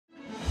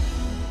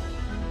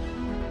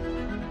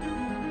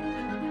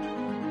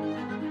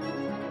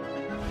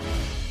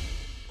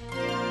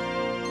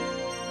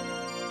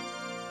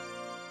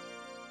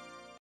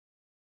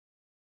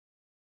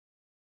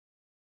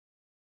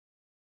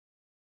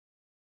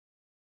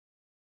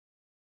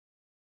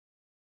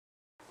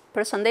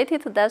Përshëndetje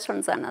të dashur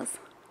nxënës.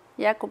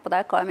 Ja ku po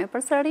takohemi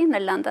përsëri në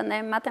lëndën e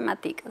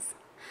matematikës.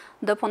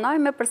 Do punoj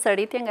me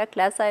përsëritje nga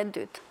klasa e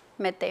dytë,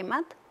 me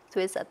temat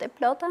Thyesat e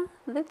plota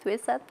dhe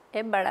Thyesat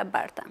e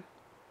barabarta.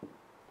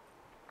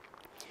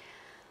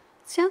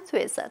 Ç'janë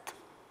Thyesat?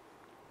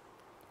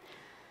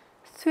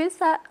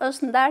 Thyesa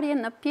është ndarje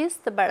në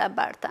pjesë të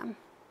barabarta.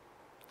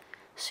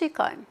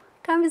 Shikojmë,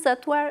 kam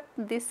vizatuar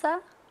disa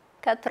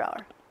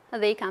katror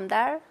dhe i kam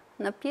ndarë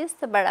në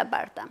pjesë të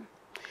barabarta.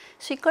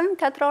 Shikojmë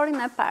katrorin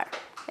e parë,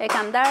 e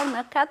kam ndarë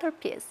në 4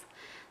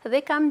 pjesë dhe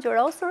kam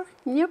ngjyrosur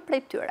një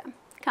prej tyre.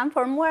 Kam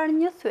formuar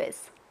një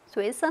thyesë,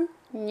 thyesën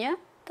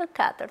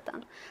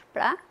 1/4.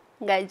 Pra,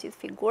 nga e gjithë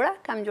figura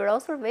kam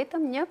ngjyrosur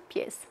vetëm një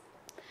pjesë.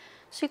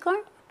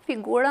 Shikojmë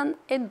figurën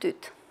e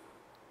dytë.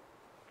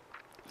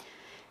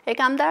 E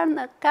kam ndarë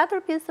në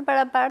 4 pjesë të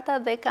barabarta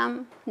dhe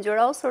kam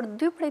ngjyrosur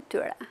 2 prej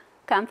tyre.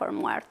 Kam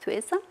formuar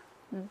thyesën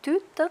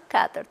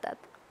 2/4.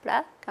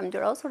 Pra, kam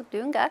ngjyrosur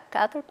 2 nga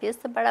 4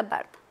 pjesë të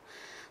barabarta.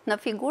 Në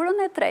figurën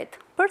e tretë,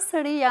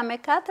 përsëri jam me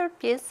 4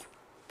 pjesë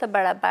të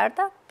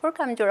barabarta, por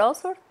kam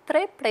ngjyrosur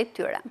 3 prej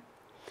tyre.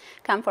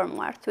 Kam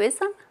formuar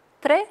thyesën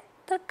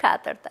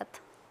 3/4.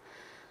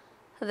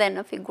 Dhe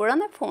në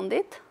figurën e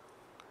fundit,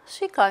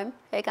 shikojmë,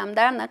 e kam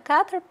ndarë në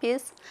 4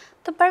 pjesë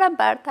të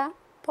barabarta,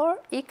 por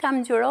i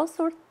kam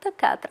ngjyrosur të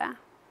katra.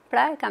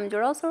 Pra, e kam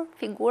ngjyrosur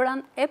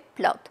figurën e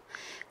plot.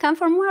 Kam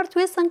formuar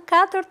thyesën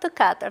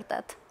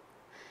 4/4.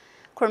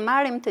 Kur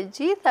marrim të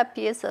gjitha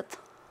pjesët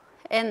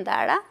e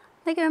ndara,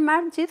 ne kemi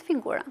marrë gjithë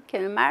figurën,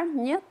 kemi marrë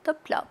një të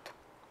plot.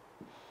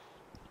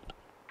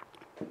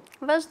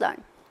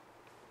 Vazhdojmë.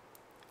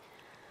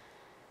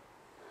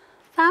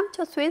 Thamë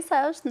që thyesa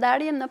është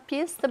ndarje në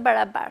pjesë të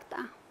barabarta.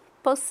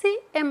 Po si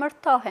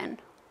emërtohen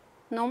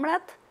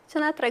numrat që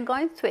na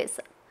tregojnë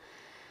thyesën?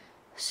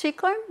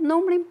 Shikojmë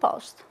numrin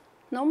poshtë.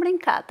 Numrin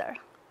 4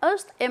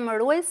 është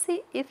emëruesi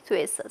i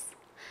thyesës.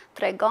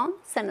 Tregon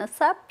se në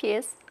sa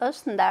pjesë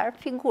është ndarë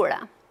figura.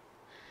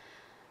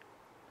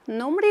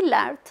 Numri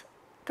lartë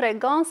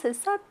tregon se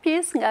sa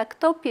pjesë nga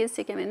këto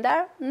pjesë i kemi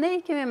ndarë, ne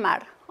i kemi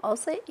marrë,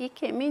 ose i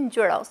kemi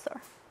ngjyrosur.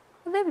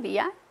 Dhe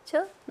vija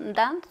që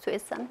ndan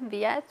thyesën,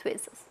 vija e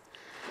thyesës.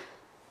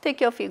 Te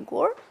kjo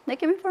figurë, ne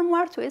kemi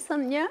formuar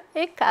thyesën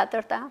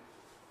 1/4.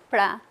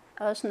 Pra,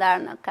 është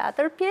ndarë në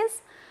 4 pjesë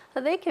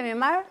dhe kemi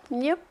marrë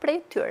një prej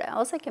tyre,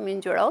 ose kemi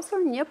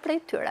ngjyrosur një prej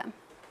tyre.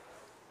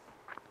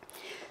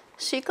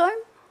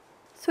 Shikojmë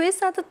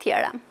thyesa të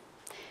tjera.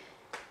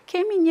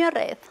 Kemi një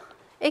rreth,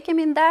 e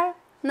kemi ndarë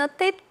në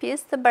 8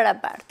 pjesë të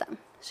barabarta.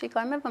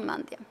 Shikojmë me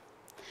vëmendje.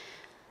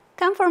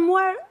 Kam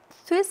formuar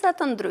thyesa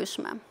të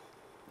ndryshme.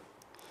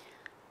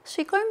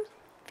 Shikojmë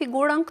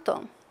figurën këtu.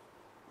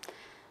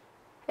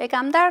 E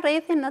kam ndarë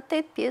rrethin në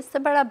 8 pjesë të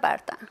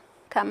barabarta.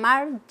 Kam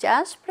marrë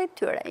 6 prej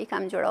tyre, i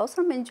kam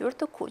ngjyrosur me ngjyrë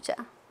të kuqe.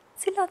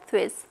 Cila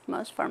thyesë më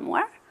është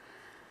formuar?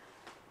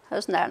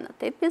 Është ndarë në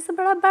 8 pjesë të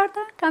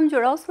barabarta, kam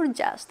ngjyrosur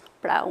 6.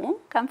 Pra unë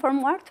kam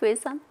formuar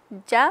thyesën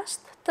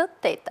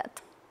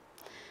 6/8.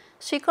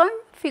 Shikojmë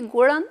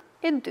figurën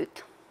e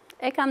dytë.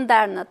 E kam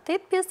ndarë në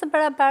 8 pjesë të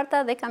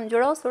barabarta dhe kam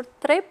ngjyrosur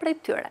 3 prej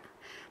tyre.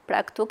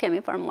 Pra këtu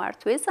kemi formuar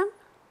thyesën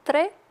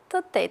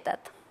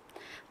 3/8.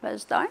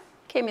 Vazhdojmë,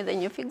 kemi dhe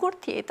një figurë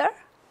tjetër,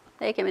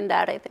 dhe kemi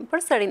ndarë rrethin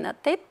përsëri në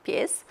 8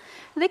 pjesë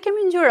dhe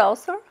kemi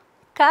ngjyrosur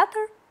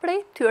 4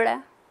 prej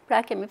tyre.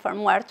 Pra kemi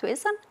formuar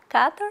thyesën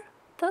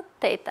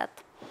 4/8.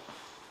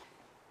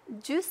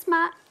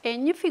 Gjysma e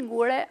një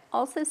figure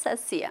ose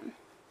sasie.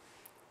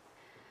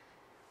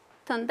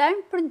 Të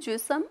ndajmë për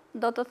gjysmë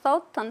do të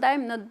thotë të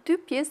ndajmë në 2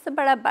 pjesë të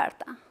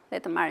barabarta dhe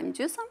të marrim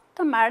gjysmë,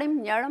 të marrim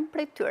njërën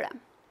prej tyre.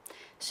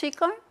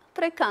 Shikojmë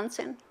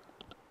trekëndçin.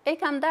 E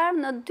kam ndarë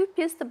në 2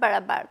 pjesë të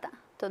barabarta.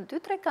 Të 2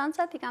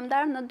 trekëndçat i kam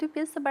ndarë në 2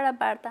 pjesë të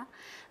barabarta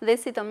dhe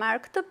si të marr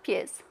këtë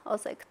pjesë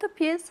ose këtë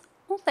pjesë,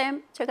 unë them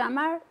që kam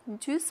marrë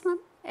gjysmën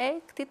e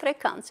këtij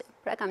trekëndçi.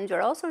 Pra kam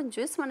ngjyrosur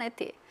gjysmën e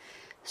tij.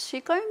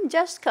 Shikojmë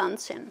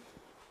gjashtkëndçin.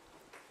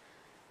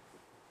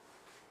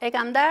 E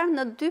kam ndarë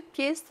në 2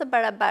 pjesë të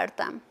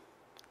barabarta.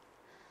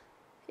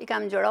 I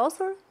kam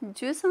ngjyrosur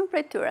gjysmën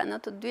prej tyre. Në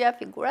të dyja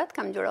figurat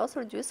kam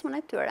ngjyrosur gjysmën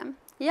e tyre.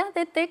 Ja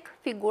dhe tek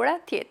figura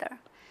tjetër.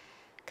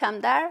 Kam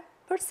ndarë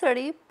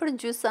përsëri për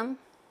gjysmë.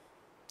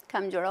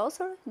 Kam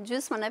ngjyrosur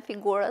gjysmën e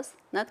figurës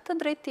në këtë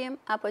drejtim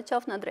apo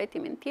qoftë në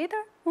drejtimin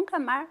tjetër, unë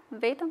kam marrë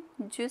vetëm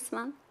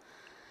gjysmën.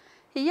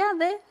 Ja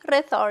dhe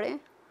rrethori.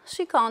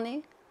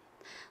 Shikoni.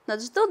 Në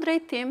çdo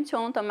drejtim që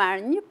unë të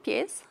marrë një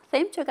pjesë,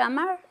 them që kam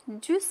marrë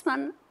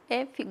gjysmën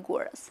e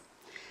figurës.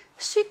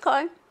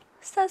 Shikojmë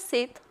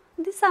sasit,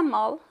 disa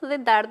mollë dhe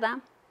dardha.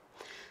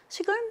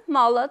 Shikojmë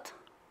mollët.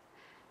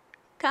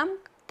 Kam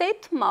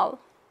 8 mollë.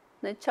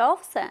 Në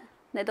qoftë se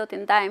ne do t'i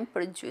ndajmë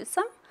për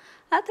gjysmë,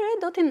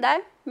 atëherë do t'i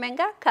ndajmë me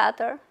nga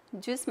 4.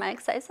 Gjysma e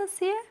kësaj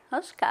sasie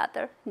është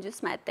 4.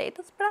 Gjysma e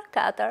 8-s pra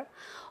 4.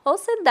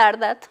 Ose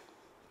dardhat.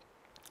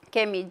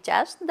 Kemi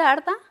 6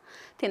 dardha,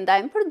 t'i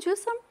ndajmë për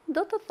gjysmë,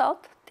 do të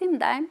thotë t'i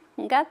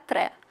ndajmë nga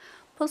 3.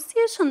 Po si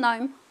e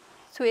shënojmë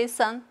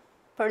thyesën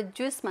për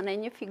gjysmën e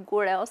një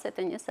figure ose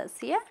të një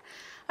sasie,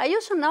 ajo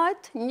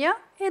shënohet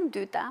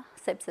 1/2,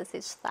 sepse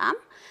siç tham,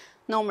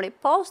 numri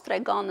poshtë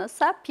tregon në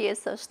sa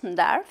pjesë është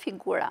ndarë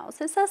figura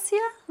ose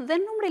sasia dhe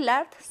numri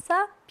lart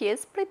sa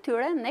pjesë prej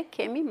tyre ne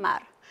kemi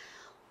marrë.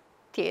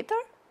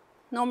 Tjetër,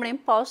 numrin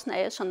poshtë ne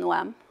e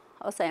shënuam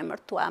ose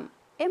emërtuam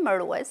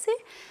emëruesi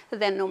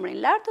dhe numrin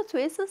lart të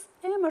thyesës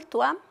e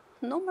emërtuam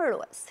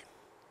numëruesi.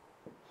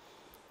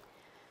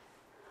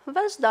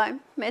 Vazhdojmë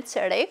me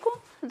çerekun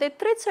dhe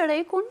 3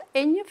 çerekun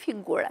e një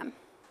figure.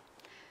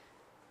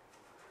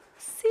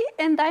 Si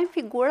e ndajmë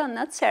figurën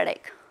në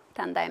çerek?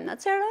 Ta ndajmë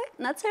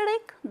në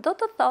çerek do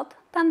të thotë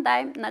ta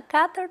ndajmë në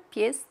 4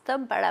 pjesë të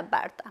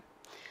barabarta.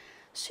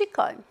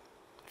 Shikojmë.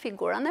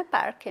 Figurën e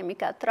parë kemi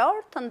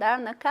katror të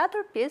ndarë në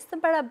 4 pjesë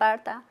të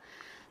barabarta.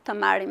 Të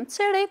marrim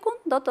çerekun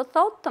do të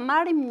thotë të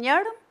marrim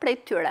njërën prej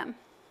tyre,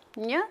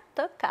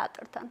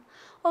 1/4.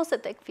 Ose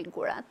tek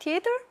figura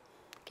tjetër,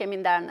 kemi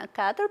ndarë në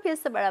 4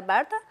 pjesë të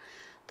barabarta,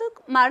 të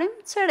marrim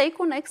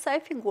çerekun e kësaj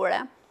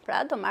figure.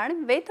 Pra do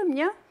marrim vetëm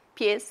një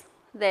pjesë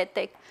dhe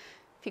tek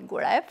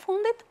figura e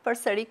fundit,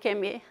 përsëri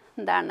kemi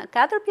ndarë në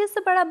 4 pjesë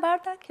të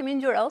barabarta, kemi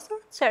ngjyrosur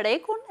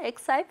çerekun e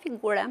kësaj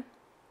figure.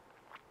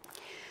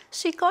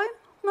 Shikojmë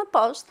më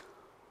poshtë.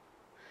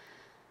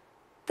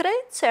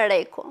 3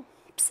 çereku.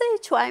 Pse i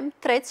quajmë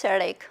 3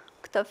 çerek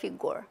këtë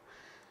figurë?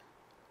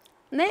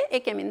 Ne e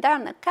kemi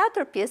ndarë në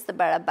 4 pjesë të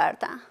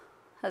barabarta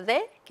dhe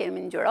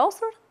kemi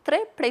ngjyrosur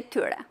 3 prej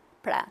tyre.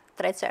 Pra,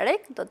 3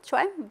 çerek do të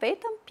quajmë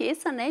vetëm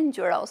pjesën e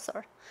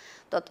ngjyrosur.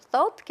 Do të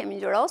thotë kemi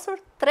ngjyrosur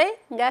 3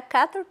 nga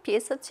 4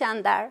 pjesët që janë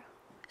ndarë.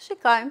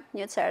 Shikojmë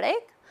 1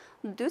 çerek,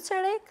 2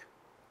 çerek,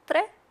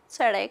 3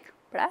 çerek.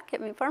 Pra,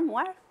 kemi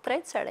formuar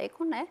 3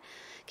 çerekun e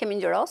kemi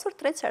ngjyrosur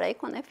 3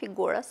 çerekun e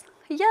figurës.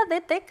 Ja dhe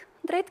tek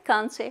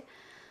drejtkëndshi.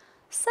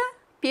 Sa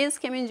pjesë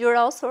kemi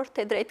ngjyrosur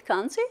te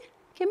drejtkëndshi?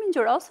 Kemi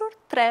ngjyrosur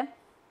 3.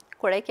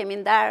 Kur e kemi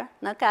ndarë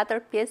në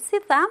 4 pjesë, si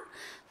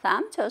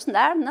tham që është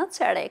ndarë në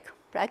çerek.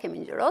 Pra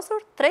kemi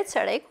ngjyrosur 3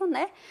 çerekun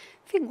e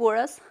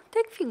figurës.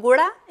 Tek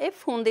figura e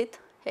fundit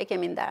e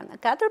kemi ndarë në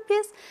 4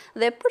 pjesë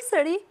dhe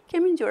përsëri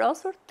kemi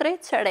ngjyrosur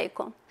 3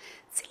 çerekun.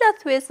 Cila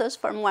thyesë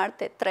është formuar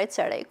te 3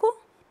 çereku?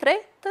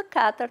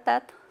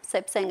 3/4,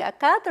 sepse nga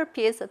 4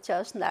 pjesët që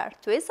është ndarë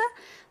thyesa,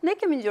 ne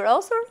kemi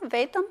ngjyrosur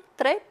vetëm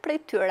 3 prej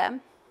tyre.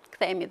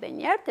 Kthehemi edhe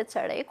një herë te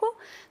çereku,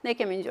 ne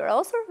kemi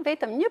ngjyrosur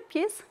vetëm një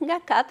pjesë nga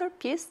 4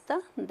 pjesë të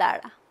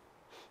ndara.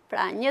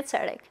 Pra 1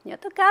 çerek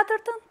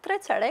 1/4, 3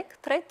 çerek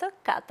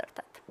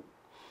 3/4.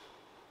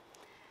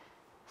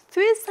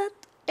 Thyesat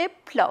e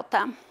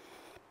plota.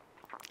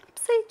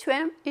 Pse i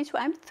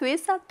quajmë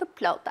thyesat të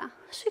plota?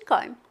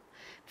 Shikojmë.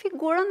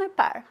 Figurën e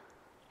parë.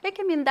 E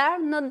kemi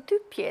ndarë në 2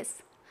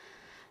 pjesë.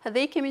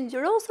 Dhe i kemi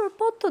ngjyrosur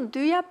po të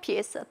dyja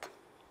pjesët.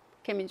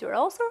 Kemi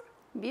ngjyrosur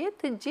bie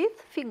të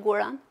gjithë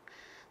figurën.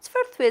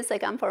 Çfarë thyese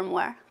kam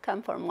formuar?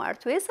 Kam formuar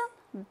thyesën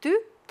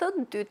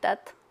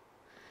 2/2.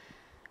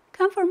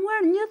 Kam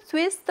formuar një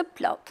thyesë të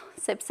plot,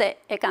 sepse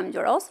e kam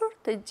ngjyrosur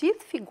të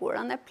gjithë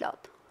figurën e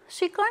plot.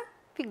 Shikojmë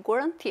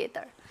figurën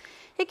tjetër.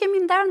 E kemi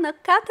ndarë në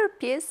 4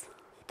 pjesë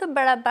të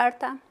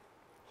barabarta.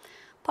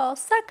 Po,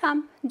 sa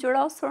kam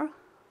ngjyrosur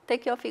te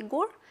kjo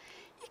figurë?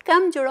 I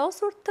kam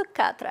ngjyrosur të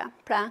 4.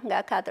 Pra,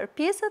 nga 4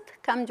 pjesët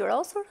kam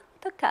ngjyrosur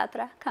të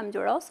 4. Kam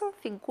ngjyrosur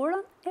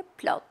figurën e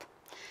plot.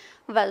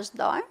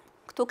 Vazhdojmë.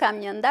 Këtu kam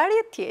një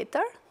ndarje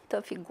tjetër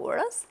të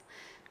figurës.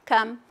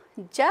 Kam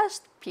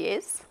 6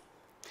 pjesë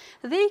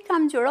dhe i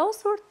kam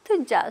ngjyrosur të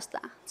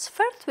 6.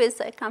 Çfarë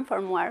thyese kam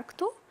formuar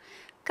këtu?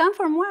 Kam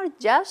formuar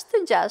 6 të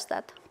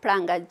 6. Pra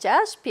nga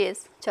 6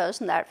 pjesë që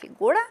është ndarë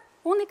figura,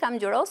 unë i kam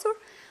ngjyrosur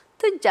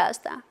të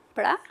 6.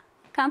 Pra,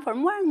 kam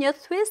formuar një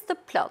thyesë të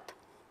plot.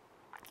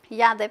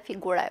 Ja dhe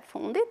figura e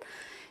fundit,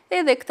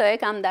 edhe këtë e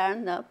kam ndarë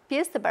në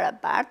pjesë të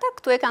barabarta,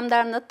 këtu e kam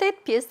ndarë në 8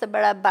 pjesë të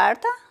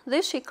barabarta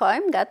dhe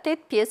shikojmë nga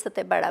 8 pjesët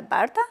e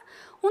barabarta,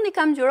 unë i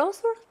kam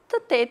ngjyrosur të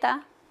 8.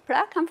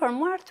 Pra, kam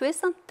formuar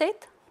thyesën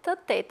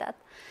 8/8.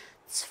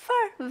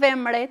 Çfarë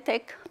vemre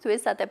tek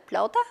thyesat e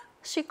plota?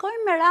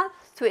 Shikojmë me radhë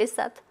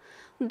thyesat.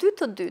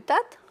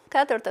 2/2,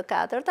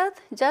 4/4,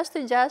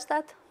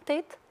 6/6,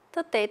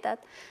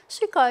 8/8.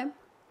 Shikojmë,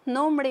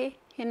 numri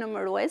i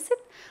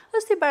numëruesit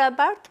është i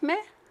barabartë me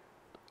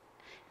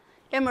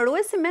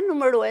emëruesi me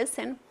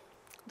numëruesin.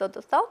 Do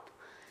të thotë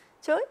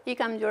që i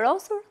kam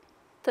ngjyrosur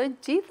të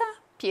gjitha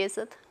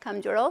pjesët, kam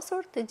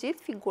ngjyrosur të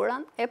gjithë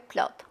figurën e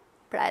plot.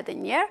 Pra edhe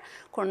njerë,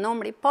 kur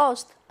numri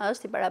poshtë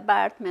është i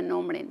barabartë me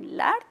numrin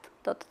lart,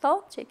 do të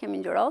thotë që i kemi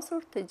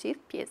ngjyrosur të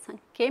gjithë pjesën.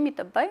 Kemi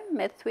të bëjmë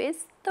me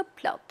thyesë të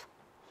plot.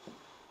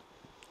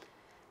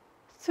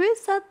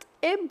 Thyesat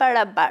e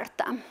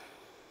barabarta.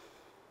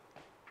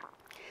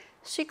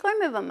 Shikoj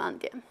me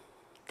vëmendje.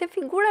 Te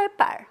figura e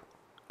parë,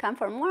 kam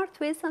formuar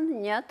thyesën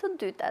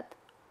 1/2.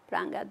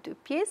 Pra nga 2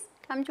 pjesë,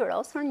 kam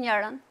ngjyrosur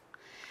njërën.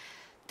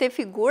 Te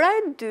figura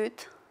e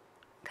dytë,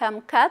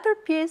 kam 4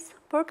 pjesë,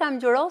 por kam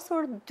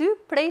ngjyrosur 2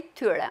 prej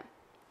tyre.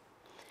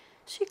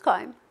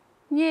 Shikojmë,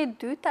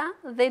 1/2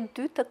 dhe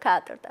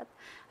 2/4.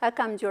 A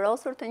kam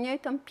ngjyrosur të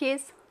njëjtën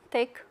pjesë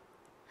tek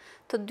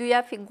të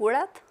dyja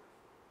figurat?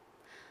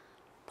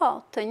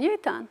 Po, të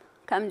njëjtën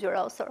kam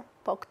ngjyrosur,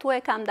 po këtu e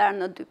kam ndarë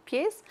në 2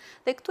 pjesë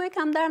dhe këtu e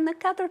kam ndarë në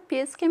 4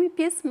 pjesë. Kemi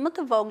pjesë më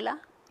të vogla,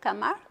 kam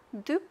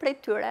marrë 2 prej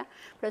tyre.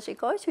 Pra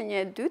shikoj që 1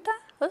 e 2-ta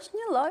është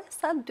një lloj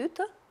sa 2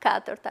 të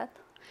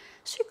 4-tat.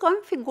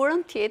 Shikojmë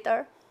figurën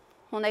tjetër.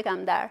 Unë e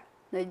kam ndarë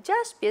në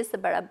 6 pjesë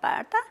të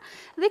barabarta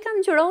dhe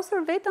kam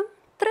ngjyrosur vetëm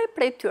 3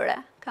 prej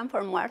tyre. Kam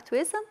formuar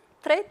thyesën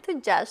 3 të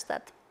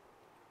 6-tat.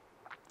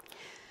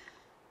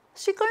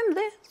 Shikojmë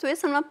dhe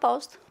thyesën më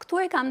poshtë. Këtu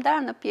e kam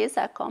ndarë në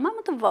pjesë akoma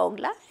më të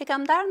vogla, e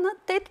kam ndarë në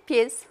 8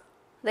 pjesë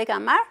dhe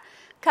kam marrë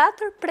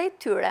 4 prej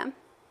tyre.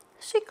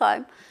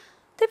 Shikojmë,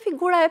 te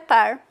figura e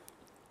parë,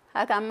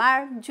 a kam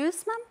marrë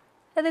gjysmën,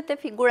 edhe te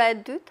figura e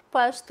dytë,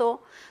 po ashtu,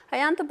 a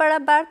janë të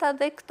barabarta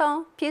dhe këto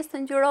pjesë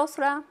të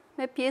ngjyrosura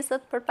me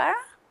pjesët përpara?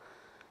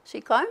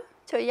 Shikojmë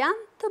që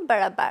janë të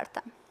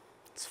barabarta.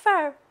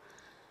 Çfarë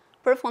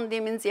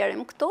përfundimi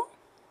nxjerrim këtu?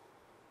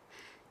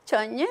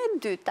 Që 1 e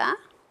 2-ta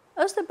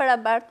është e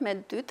barabartë me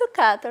 2 të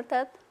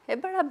 4-tat, e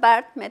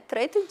barabartë me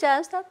 3 të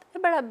 6-tat, e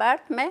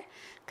barabartë me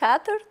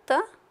 4 të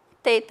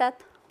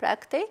 8-tat. Pra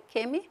këte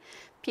kemi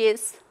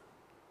pjesë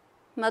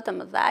më të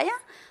mëdhaja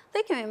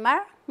dhe kemi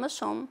marrë më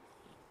shumë.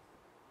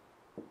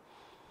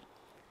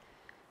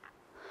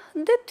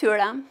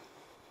 Detyra.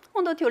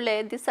 Unë do t'ju le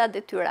disa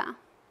detyra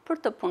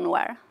për të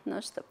punuar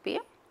në shtëpi.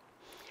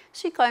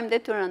 Shikojmë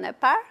detyrën e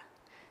parë,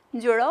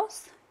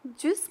 ngjyros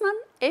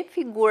gjysmën e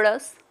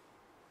figurës.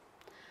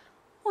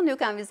 Unë ju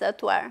kam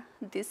vizatuar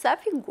disa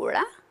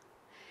figura,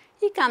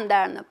 i kam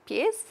ndarë në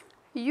pjesë,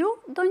 ju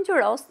do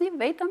ngjyrosni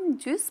vetëm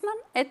gjysmën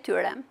e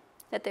tyre.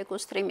 E tek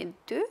ushtrimi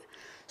 2,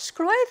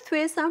 shkruaj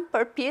thyesën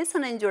për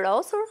pjesën e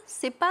ngjyrosur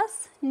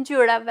sipas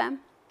ngjyrave.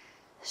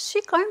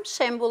 Shikojmë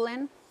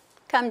shembullin.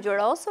 Kam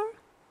ngjyrosur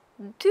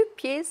 2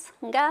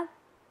 pjesë nga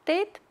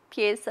 8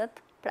 pjesët.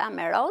 Pra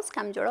me roz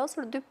kam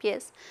ngjyrosur 2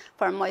 pjesë.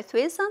 Formoj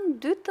thyesën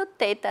 2 të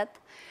 8-tat.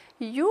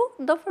 Ju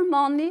do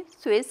formoni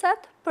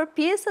thyesat për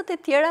pjesët e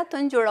tjera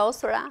të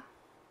ngjyrosura.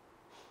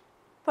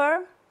 Për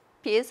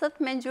pjesët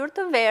me ngjyrë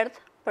të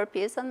verdhë, për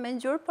pjesën me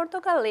ngjyrë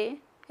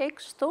portokalli, e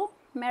kështu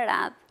me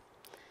radhë.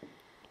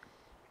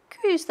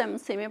 Ky ishte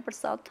mësimi për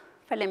sot.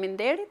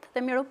 Faleminderit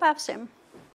dhe mirupafshim.